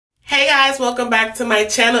Hey guys, welcome back to my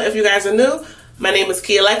channel. If you guys are new, my name is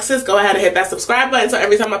Alexis. Go ahead and hit that subscribe button so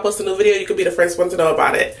every time I post a new video, you can be the first one to know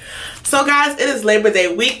about it. So guys, it is Labor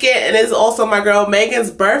Day weekend and it is also my girl Megan's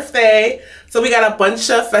birthday. So we got a bunch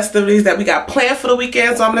of festivities that we got planned for the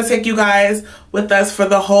weekend. So I'm going to take you guys with us for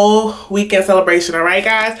the whole weekend celebration. All right,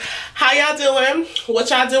 guys? How y'all doing? What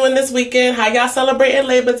y'all doing this weekend? How y'all celebrating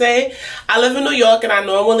Labor Day? I live in New York and I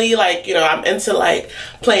normally I'm into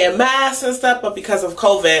playing mass and stuff. But because of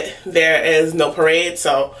COVID, there is no parade.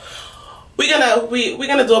 So we're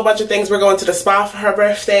gonna do a bunch of things. We're going to the spa for her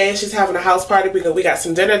birthday. She's having a house party. We got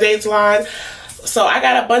some dinner dates lined. So I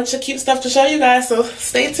got a bunch of cute stuff to show you guys. So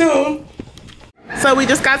stay tuned. So we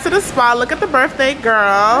just got to the spa. Look at the birthday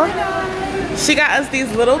girl. She got us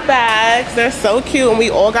these little bags. They're so cute, and we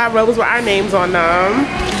all got robes with our names on them.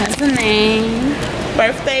 That's the name.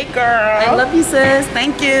 Birthday girl. I love you, sis.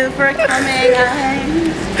 Thank you for coming, guys.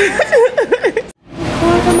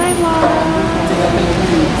 Welcome to my vlog.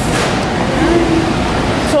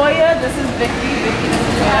 Toya, this is Vicky.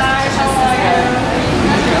 Hi, how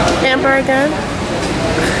are you? Amber again.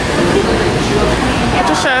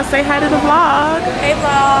 Just say hi to the vlog. Hey,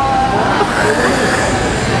 vlog.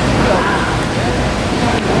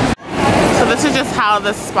 So this is just how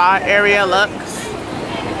the spa area looks.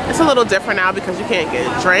 It's a little different now because you can't get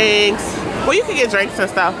drinks. Well, you can get drinks and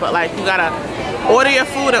stuff, but you gotta order your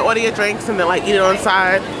food and order your drinks and then eat it on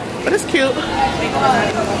side. But it's cute.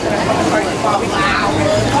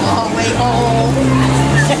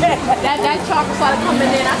 that chocolate started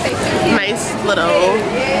coming in. I say nice little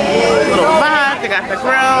vibe. They got the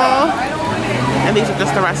grill, and these are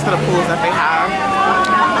just the rest of the pools that they have.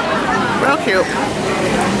 Real cute.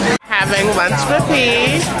 Having lunch with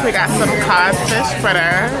me. We got some codfish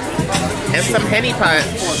fritter and some Henny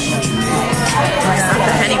punch. Not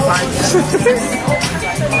the Henny punch.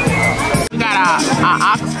 We got a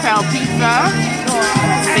oxtail pizza.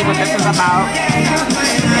 Let's see what this is about.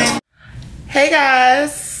 Hey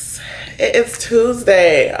guys, it is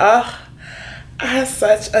Tuesday. I had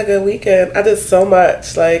such a good weekend. I did so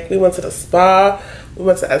much. We went to the spa, we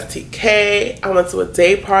went to STK, I went to a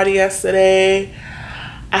day party yesterday.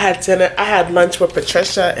 I had dinner, I had lunch with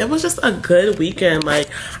Patricia. It was just a good weekend.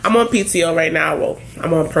 I'm on PTO right now. Well,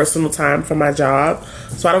 I'm on personal time for my job.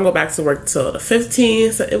 So I don't go back to work till the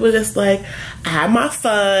 15th. So it was just I had my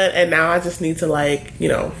fun and now I just need to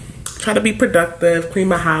try to be productive, clean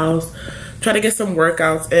my house, try to get some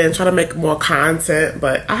workouts in, try to make more content.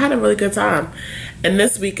 But I had a really good time. And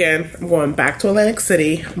this weekend, I'm going back to Atlantic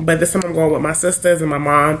City. But this time I'm going with my sisters and my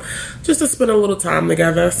mom just to spend a little time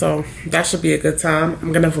together. So that should be a good time.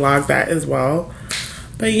 I'm going to vlog that as well.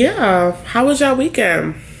 But yeah, how was y'all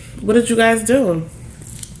weekend? What did you guys do?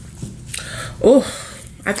 Oh,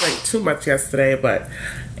 I drank too much yesterday. But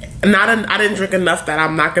I didn't drink enough that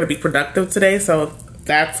I'm not going to be productive today. So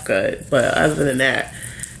that's good. But other than that,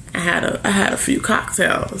 I had a few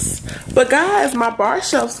cocktails. But guys, my bar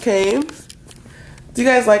shelves came. Do you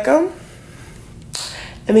guys like them?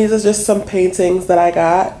 And these are just some paintings that I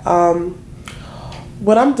got.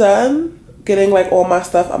 When I'm done getting all my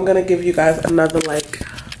stuff, I'm gonna give you guys another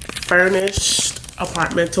furnished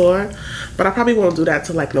apartment tour. But I probably won't do that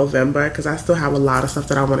till November because I still have a lot of stuff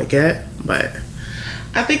that I want to get. But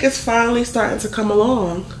I think it's finally starting to come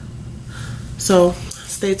along. So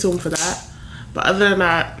stay tuned for that. But other than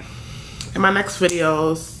that, in my next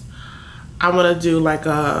videos, I want to do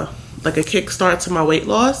a kickstart to my weight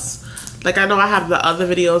loss. I know I have my other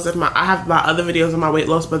videos of my weight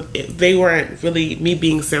loss, but they weren't really me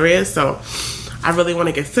being serious. So I really want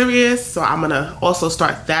to get serious. So I'm gonna also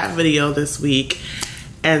start that video this week.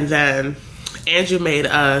 And then Andrew made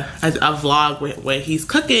a vlog where he's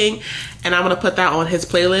cooking, and I'm gonna put that on his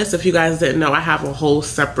playlist. If you guys didn't know, I have a whole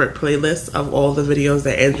separate playlist of all the videos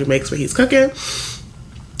that Andrew makes where he's cooking.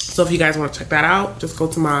 So if you guys want to check that out, just go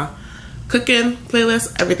to my cooking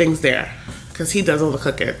playlist. Everything's there because he does all the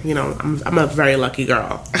cooking. I'm a very lucky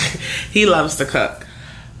girl. He loves to cook.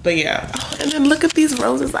 But yeah. Oh, and then look at these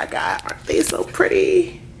roses I got. Aren't they so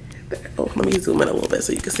pretty? Oh, let me zoom in a little bit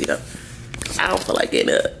so you can see them. I don't feel like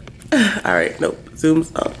getting up. All right, nope.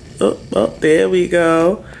 Zooms up. Oh, there we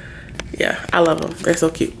go. Yeah, I love them. They're so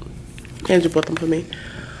cute. Andrew bought them for me.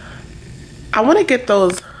 I want to get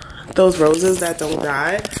those roses that don't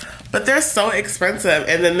die, but they're so expensive.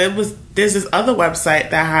 And then there's this other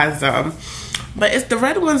website that has them, but the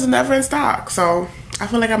red ones are never in stock. So I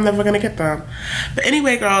feel like I'm never gonna get them. But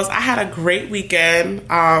anyway, girls, I had a great weekend.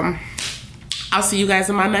 I'll see you guys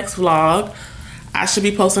in my next vlog. I should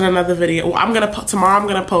be posting another video. Well, tomorrow I'm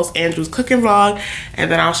gonna post Andrew's cooking vlog,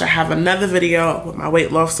 and then I should have another video with my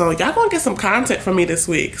weight loss. So y'all gonna get some content from me this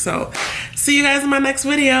week. So see you guys in my next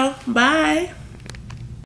video. Bye.